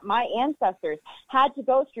through, that my ancestors had to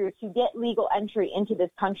go through to get legal entry into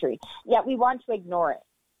this country. Yet we want to ignore it.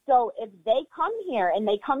 So if they come here and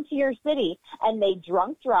they come to your city and they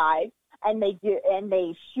drunk drive, and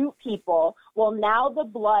they shoot people, well, now the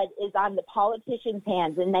blood is on the politicians'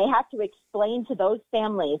 hands, and they have to explain to those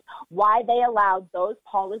families why they allowed those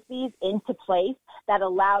policies into place that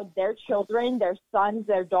allowed their children, their sons,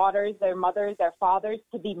 their daughters, their mothers, their fathers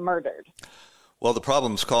to be murdered. Well, the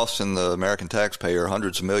problem's costing the American taxpayer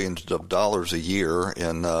hundreds of millions of dollars a year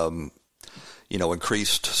in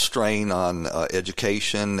increased strain on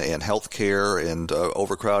education and health care and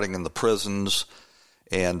overcrowding in the prisons.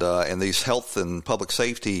 And these health and public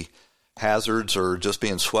safety hazards are just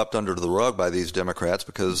being swept under the rug by these Democrats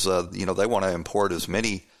because, they want to import as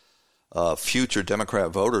many future Democrat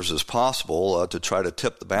voters as possible to try to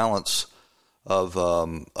tip the balance of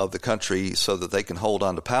the country so that they can hold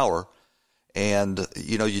on to power. And,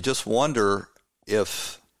 you just wonder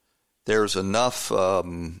if there's enough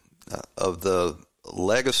of the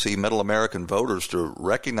legacy middle American voters to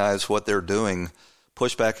recognize what they're doing,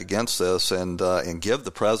 push back against this, and give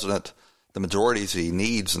the president the majorities he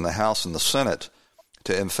needs in the House and the Senate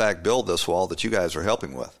to in fact build this wall that you guys are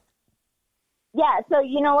helping with. Yeah, so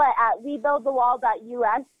you know what? At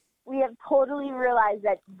WeBuildTheWall.us, we have totally realized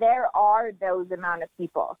that there are those amount of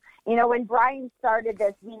people. You know, when Brian started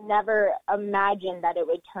this, we never imagined that it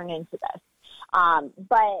would turn into this.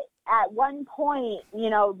 But at one point, you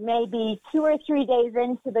know, maybe 2 or 3 days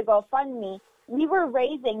into the GoFundMe, we were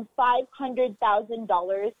raising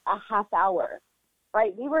 $500,000 a half hour,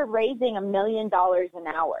 right? We were raising $1 million an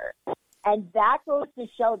hour. And that goes to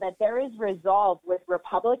show that there is resolve with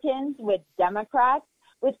Republicans, with Democrats,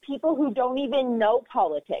 with people who don't even know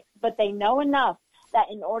politics, but they know enough that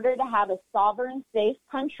in order to have a sovereign, safe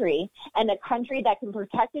country and a country that can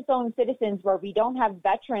protect its own citizens, where we don't have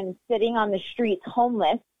veterans sitting on the streets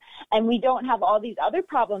homeless and we don't have all these other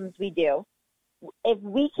problems we do, if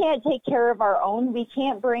we can't take care of our own, we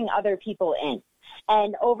can't bring other people in.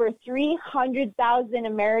 And over 300,000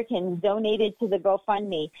 Americans donated to the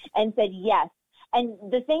GoFundMe and said yes. And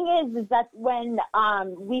the thing is that when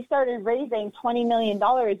we started raising $20 million,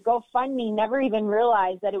 GoFundMe never even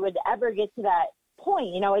realized that it would ever get to that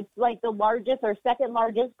point. You know, it's like the largest or second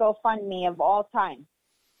largest GoFundMe of all time.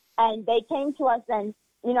 And they came to us and,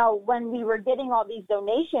 you know, when we were getting all these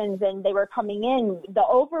donations and they were coming in, the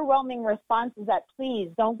overwhelming response is that,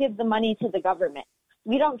 please don't give the money to the government.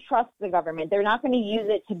 We don't trust the government. They're not going to use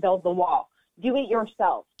it to build the wall. Do it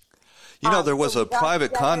yourself. You know, there was a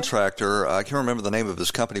private contractor, I can't remember the name of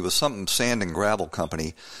his company, it was something sand and gravel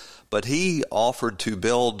company, but he offered to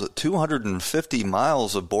build 250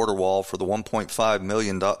 miles of border wall for the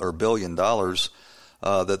 $1.5 billion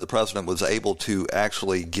that the president was able to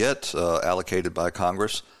actually get allocated by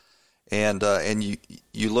Congress. And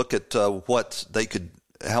you look at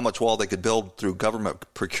how much wall they could build through government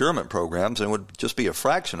procurement programs, and it would just be a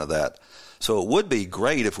fraction of that. So it would be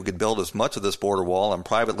great if we could build as much of this border wall on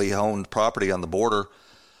privately owned property on the border.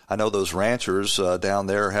 I know those ranchers down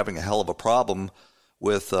there are having a hell of a problem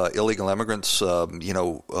with illegal immigrants,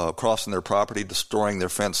 crossing their property, destroying their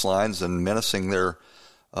fence lines, and menacing their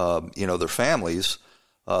families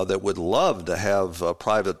that would love to have a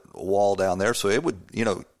private wall down there. So it would,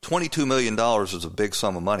 $22 million is a big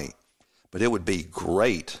sum of money, but it would be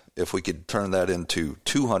great if we could turn that into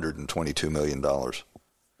 $222 million.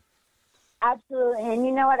 Absolutely. And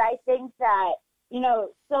you know what? I think that,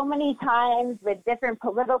 so many times with different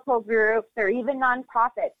political groups or even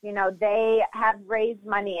nonprofits, they have raised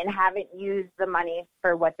money and haven't used the money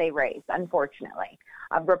for what they raised, unfortunately,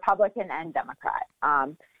 Republican and Democrat.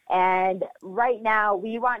 And right now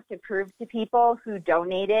we want to prove to people who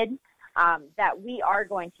donated that we are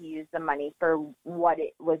going to use the money for what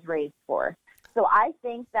it was raised for. So I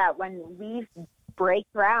think that when we break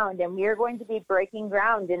ground, and we are going to be breaking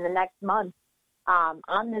ground in the next month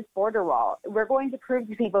on this border wall, we're going to prove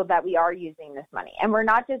to people that we are using this money. And we're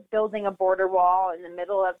not just building a border wall in the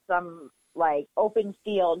middle of some open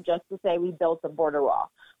field just to say we built a border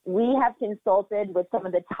wall. We have consulted with some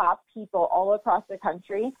of the top people all across the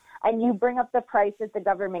country, and you bring up the price that the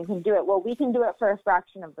government can do it. Well, we can do it for a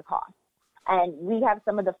fraction of the cost. And we have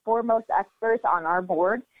some of the foremost experts on our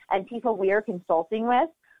board and people we are consulting with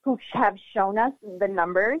who have shown us the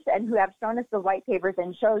numbers and who have shown us the white papers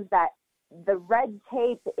and shows that the red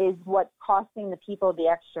tape is what's costing the people the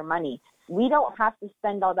extra money. We don't have to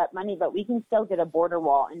spend all that money, but we can still get a border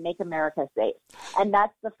wall and make America safe. And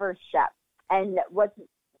that's the first step. And what's,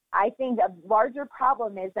 I think, a larger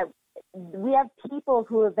problem is that we have people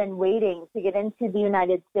who have been waiting to get into the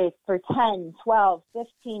United States for 10, 12,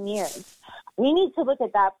 15 years. We need to look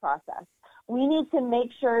at that process. We need to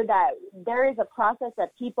make sure that there is a process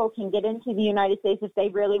that people can get into the United States if they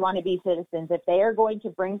really want to be citizens. If they are going to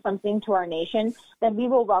bring something to our nation, then we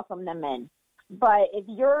will welcome them in. But if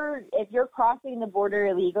you're crossing the border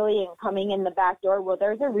illegally and coming in the back door, well,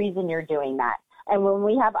 there's a reason you're doing that. And when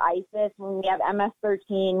we have ISIS, when we have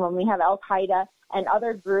MS-13, when we have Al-Qaeda and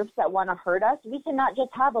other groups that want to hurt us, we cannot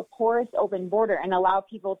just have a porous open border and allow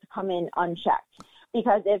people to come in unchecked.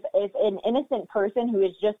 Because if an innocent person who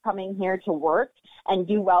is just coming here to work and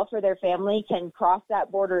do well for their family can cross that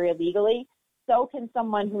border illegally, so can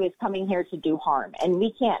someone who is coming here to do harm. And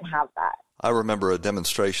we can't have that. I remember a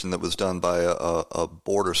demonstration that was done by a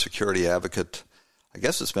border security advocate. I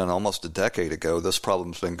guess it's been almost a decade ago. This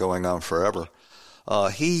problem's been going on forever.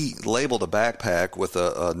 He labeled a backpack with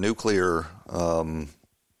a nuclear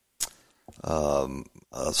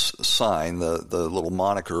sign, the little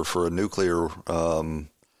moniker for a nuclear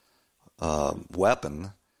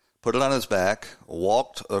weapon, put it on his back,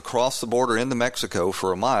 walked across the border into Mexico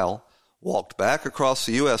for a mile, walked back across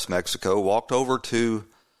the U.S.-Mexico, walked over to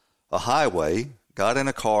a highway, got in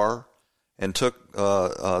a car, and took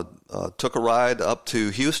a ride up to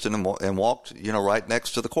Houston and walked, right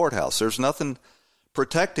next to the courthouse. There's nothing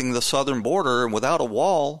protecting the southern border, and without a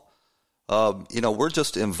wall, we're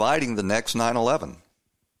just inviting the next 9/11.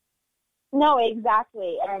 No,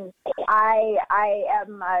 exactly. And I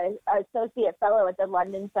am an associate fellow at the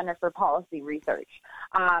London Center for Policy Research,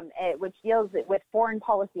 which deals with foreign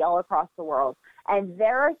policy all across the world. And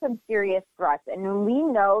there are some serious threats. And when we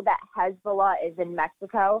know that Hezbollah is in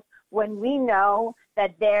Mexico, when we know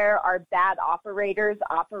that there are bad operators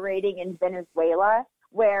operating in Venezuela,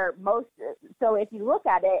 so if you look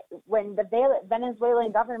at it, when the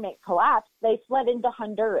Venezuelan government collapsed, they fled into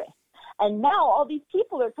Honduras. And now all these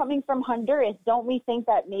people are coming from Honduras. Don't we think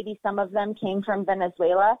that maybe some of them came from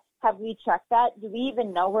Venezuela? Have we checked that? Do we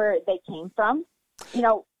even know where they came from?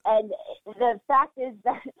 And the fact is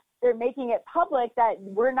that they're making it public that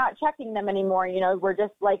we're not checking them anymore. We're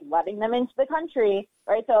just letting them into the country,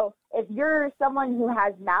 right? So if you're someone who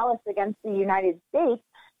has malice against the United States,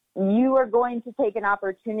 you are going to take an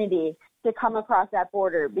opportunity to come across that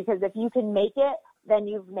border, because if you can make it, then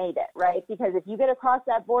you've made it, right? Because if you get across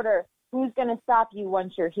that border, who's going to stop you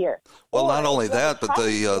once you're here? Well, not only that, but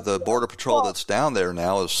the Border Patrol that's down there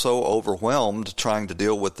now is so overwhelmed trying to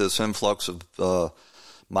deal with this influx of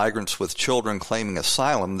migrants with children claiming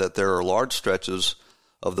asylum that there are large stretches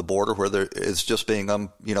of the border where it's just being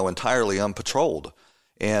entirely unpatrolled.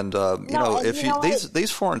 And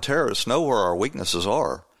these foreign terrorists know where our weaknesses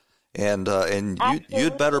are, and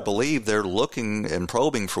you'd better believe they're looking and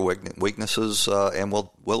probing for weaknesses, and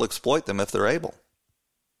will exploit them if they're able.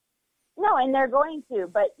 No, and they're going to.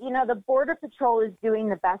 But, the Border Patrol is doing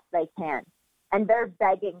the best they can, and they're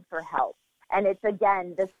begging for help. And it's,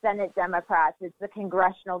 again, the Senate Democrats, it's the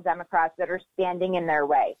congressional Democrats that are standing in their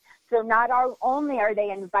way. So not only are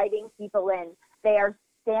they inviting people in, they are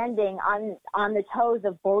standing on the toes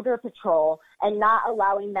of Border Patrol and not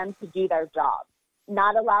allowing them to do their job,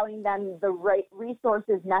 not allowing them the right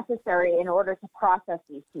resources necessary in order to process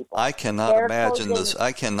these people. I cannot imagine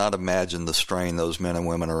the strain those men and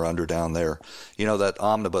women are under down there. That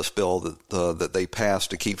omnibus bill that they passed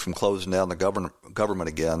to keep from closing down the government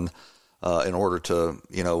again in order to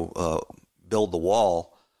build the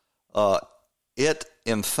wall. It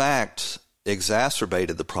in fact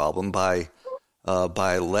exacerbated the problem by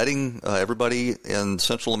letting everybody in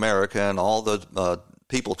Central America and all the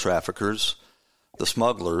people traffickers, the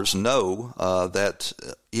smugglers, know that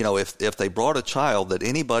if they brought a child, that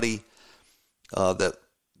anybody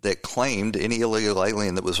that claimed, any illegal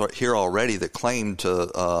alien that was here already that claimed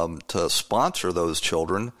to sponsor those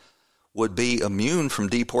children would be immune from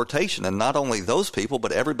deportation, and not only those people,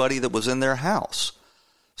 but everybody that was in their house.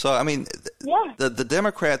 So, the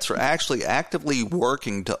Democrats are actually actively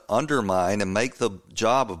working to undermine and make the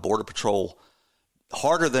job of Border Patrol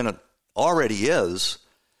harder than it already is,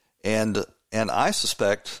 and I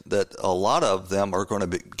suspect that a lot of them are going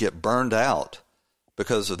to get burned out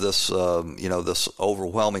because of this, this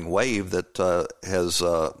overwhelming wave that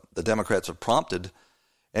the Democrats have prompted,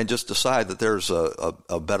 and just decide that there's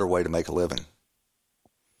a better way to make a living.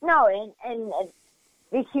 No, and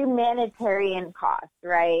the humanitarian cost,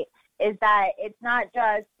 right, is that it's not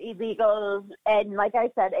just illegals and, like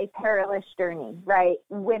I said, a perilous journey, right?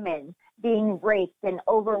 Women being raped in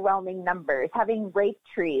overwhelming numbers, having rape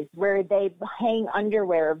trees where they hang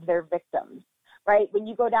underwear of their victims, right? When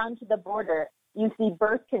you go down to the border, you see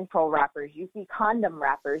birth control wrappers, you see condom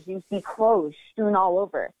wrappers, you see clothes strewn all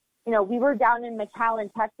over. We were down in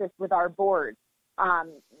McAllen, Texas with our board,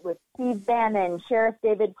 with Steve Bannon, Sheriff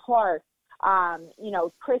David Clark,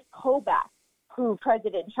 Chris Kobach, who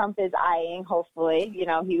President Trump is eyeing, hopefully.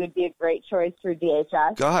 He would be a great choice for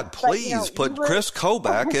DHS. God, please put Chris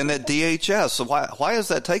Kobach in at DHS. So why is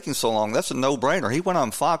that taking so long? That's a no-brainer. He went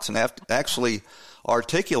on Fox and actually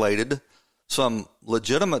articulated some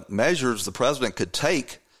legitimate measures the president could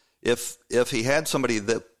take if he had somebody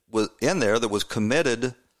that was in there that was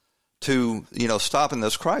committed to, stopping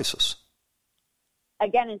this crisis.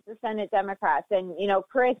 Again, it's the Senate Democrats, and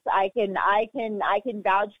Chris. I can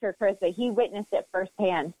vouch for Chris that he witnessed it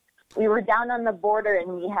firsthand. We were down on the border,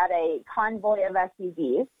 and we had a convoy of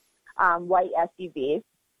SUVs, white SUVs,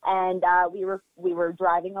 and we were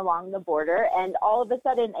driving along the border, and all of a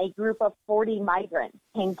sudden, a group of 40 migrants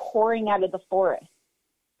came pouring out of the forest.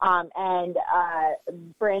 And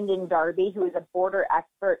Brandon Darby, who is a border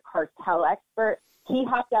expert, cartel expert, he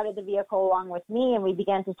hopped out of the vehicle along with me, and we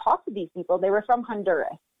began to talk to these people. They were from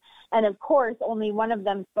Honduras. And, of course, only one of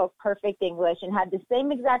them spoke perfect English and had the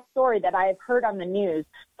same exact story that I have heard on the news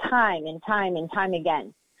time and time and time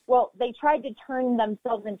again. Well, they tried to turn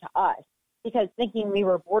themselves into us. because thinking we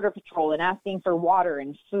were Border Patrol and asking for water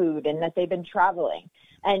and food and that they've been traveling.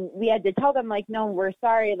 And we had to tell them, like, no, we're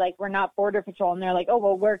sorry, like, we're not Border Patrol. And they're like, oh,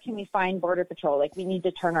 well, where can we find Border Patrol? Like, we need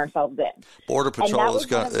to turn ourselves in. Border Patrol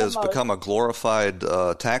has become a glorified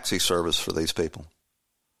taxi service for these people.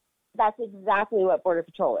 That's exactly what Border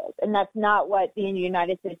Patrol is. And that's not what the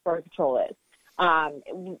United States Border Patrol is.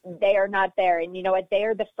 They are not there. And you know what? They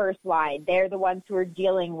are the first line. They're the ones who are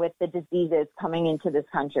dealing with the diseases coming into this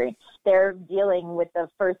country. They're dealing with the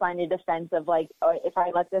first line of defense of, like, oh, if I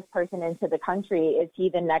let this person into the country, is he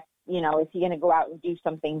the next, is he going to go out and do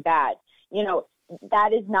something bad?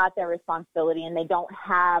 That is not their responsibility, and they don't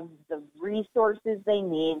have the resources they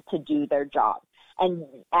need to do their job. And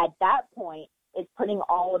at that point, it's putting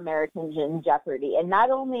all Americans in jeopardy. And not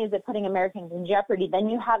only is it putting Americans in jeopardy, then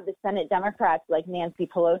you have the Senate Democrats like Nancy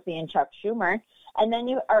Pelosi and Chuck Schumer, and then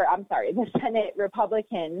the Senate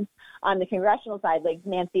Republicans on the congressional side like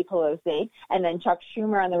Nancy Pelosi, and then Chuck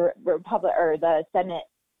Schumer on the Senate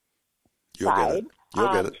side.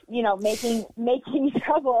 You'll get it. Making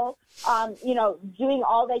trouble, doing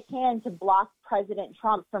all they can to block President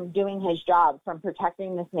Trump from doing his job, from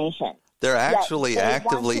protecting this nation. They're actually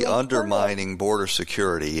actively undermining border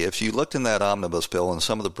security. If you looked in that omnibus bill and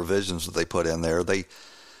some of the provisions that they put in there, they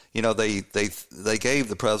gave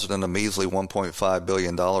the president a measly $1.5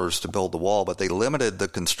 billion to build the wall, but they limited the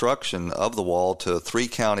construction of the wall to 3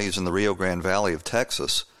 counties in the Rio Grande Valley of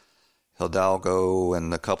Texas, Hidalgo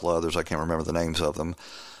and a couple of others. I can't remember the names of them.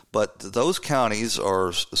 But those counties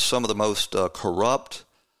are some of the most corrupt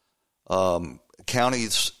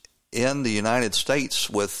counties in the United States,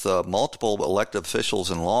 with multiple elected officials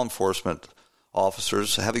and law enforcement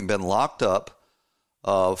officers having been locked up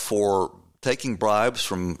for taking bribes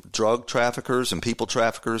from drug traffickers and people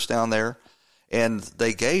traffickers down there. And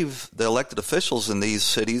they gave the elected officials in these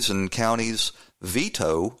cities and counties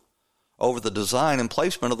veto over the design and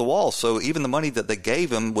placement of the wall. So even the money that they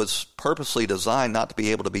gave him was purposely designed not to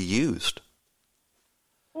be able to be used.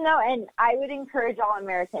 No, and I would encourage all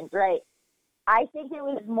Americans, right? I think it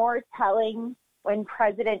was more telling when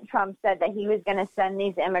President Trump said that he was going to send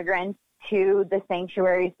these immigrants to the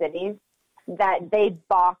sanctuary cities that they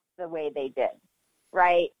balked the way they did,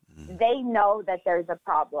 right? Mm-hmm. They know that there's a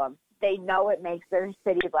problem. They know it makes their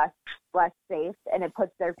city less safe, and it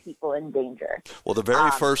puts their people in danger. Well, the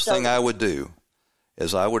very first thing I would do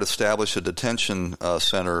is I would establish a detention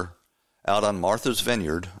center out on Martha's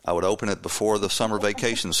Vineyard. I would open it before the summer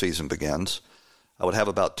vacation season begins. I would have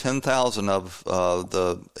about 10,000 of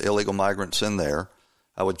the illegal migrants in there.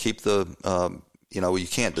 I would keep you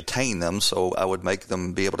can't detain them, so I would make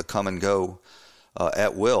them be able to come and go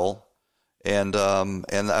at will, and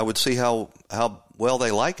I would see how well they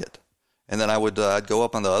like it. And then I'd go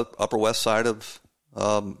up on the Upper West Side of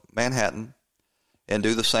Manhattan and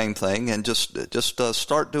do the same thing, and just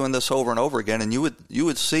start doing this over and over again, and you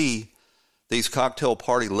would see these cocktail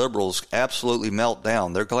party liberals absolutely melt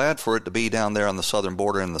down. They're glad for it to be down there on the southern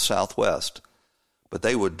border in the Southwest, but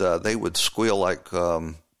they would squeal like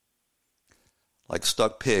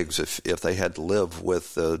stuck pigs if they had to live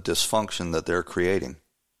with the dysfunction that they're creating.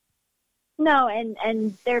 No,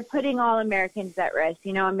 and they're putting all Americans at risk.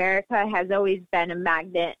 America has always been a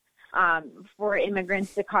magnet for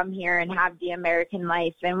immigrants to come here and have the American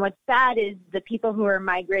life. And what's sad is the people who are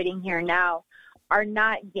migrating here now are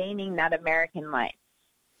not gaining that American life.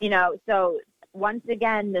 So once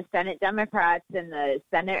again, the Senate Democrats and the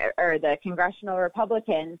Senate or the congressional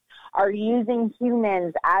Republicans are using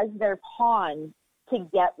humans as their pawns to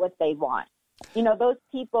get what they want. Those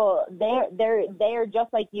people, they are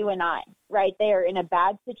just like you and I, right? They are in a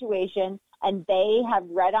bad situation, and they have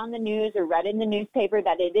read on the news or read in the newspaper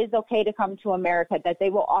that it is okay to come to America, that they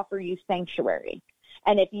will offer you sanctuary.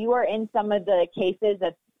 And if you are in some of the cases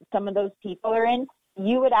that some of those people are in,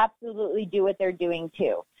 you would absolutely do what they're doing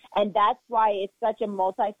too. And that's why it's such a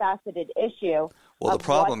multifaceted issue. Well, the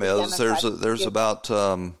problem is there's about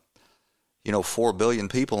 4 billion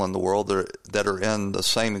people in the world that are in the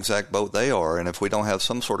same exact boat they are. And if we don't have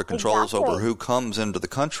some sort of controls over who comes into the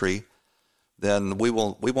country, then we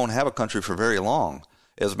won't have a country for very long.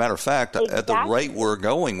 As a matter of fact, at the rate we're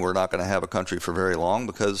going, we're not going to have a country for very long,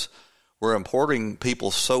 because we're importing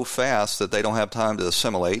people so fast that they don't have time to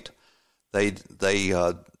assimilate. They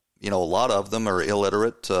a lot of them are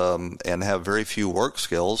illiterate and have very few work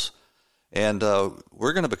skills. And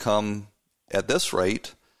we're going to become, at this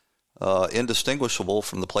rate, indistinguishable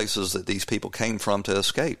from the places that these people came from to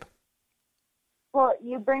escape. Well,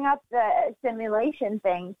 you bring up the assimilation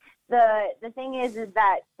thing. The thing is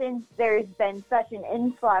that since there's been such an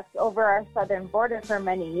influx over our southern border for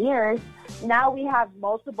many years, now we have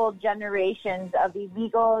multiple generations of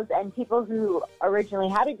illegals and people who originally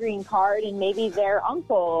had a green card and maybe their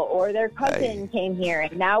uncle or their cousin came here.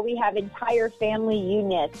 And now we have entire family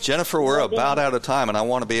units. Jennifer, we're about out of time, and I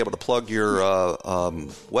want to be able to plug your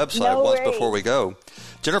website before we go.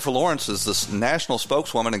 Jennifer Lawrence is the national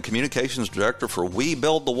spokeswoman and communications director for We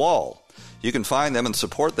Build the Wall. You can find them and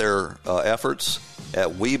support their efforts at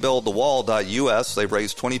webuildthewall.us. They've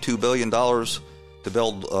raised $22 billion to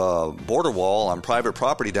build a border wall on private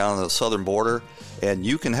property down on the southern border, and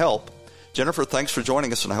you can help. Jennifer, thanks for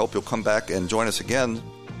joining us, and I hope you'll come back and join us again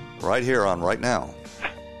right here on Right Now.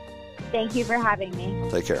 Thank you for having me.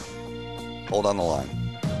 Take care. Hold on the line.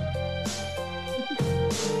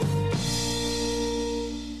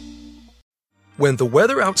 When the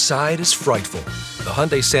weather outside is frightful, the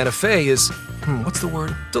Hyundai Santa Fe is,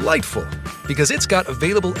 delightful. Because it's got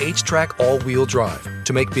available H-Track all-wheel drive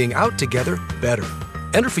to make being out together better.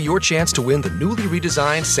 Enter for your chance to win the newly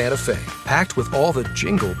redesigned Santa Fe, packed with all the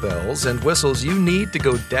jingle bells and whistles you need to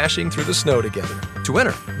go dashing through the snow together. To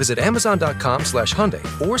enter, visit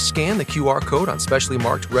Amazon.com/Hyundai or scan the QR code on specially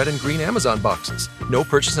marked red and green Amazon boxes. No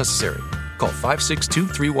purchase necessary. Call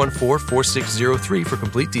 562-314-4603 for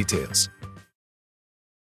complete details.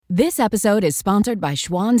 This episode is sponsored by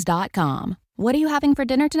Schwans.com. What are you having for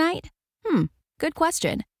dinner tonight? Good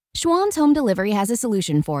question. Schwann's Home Delivery has a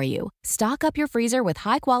solution for you. Stock up your freezer with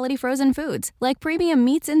high-quality frozen foods like premium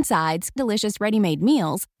meats and sides, delicious ready-made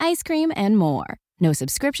meals, ice cream, and more. No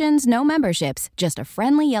subscriptions, no memberships, just a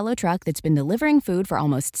friendly yellow truck that's been delivering food for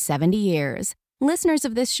almost 70 years. Listeners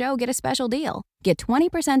of this show get a special deal. Get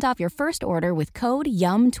 20% off your first order with code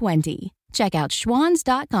YUM20. Check out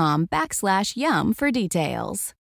schwans.com/YUM for details.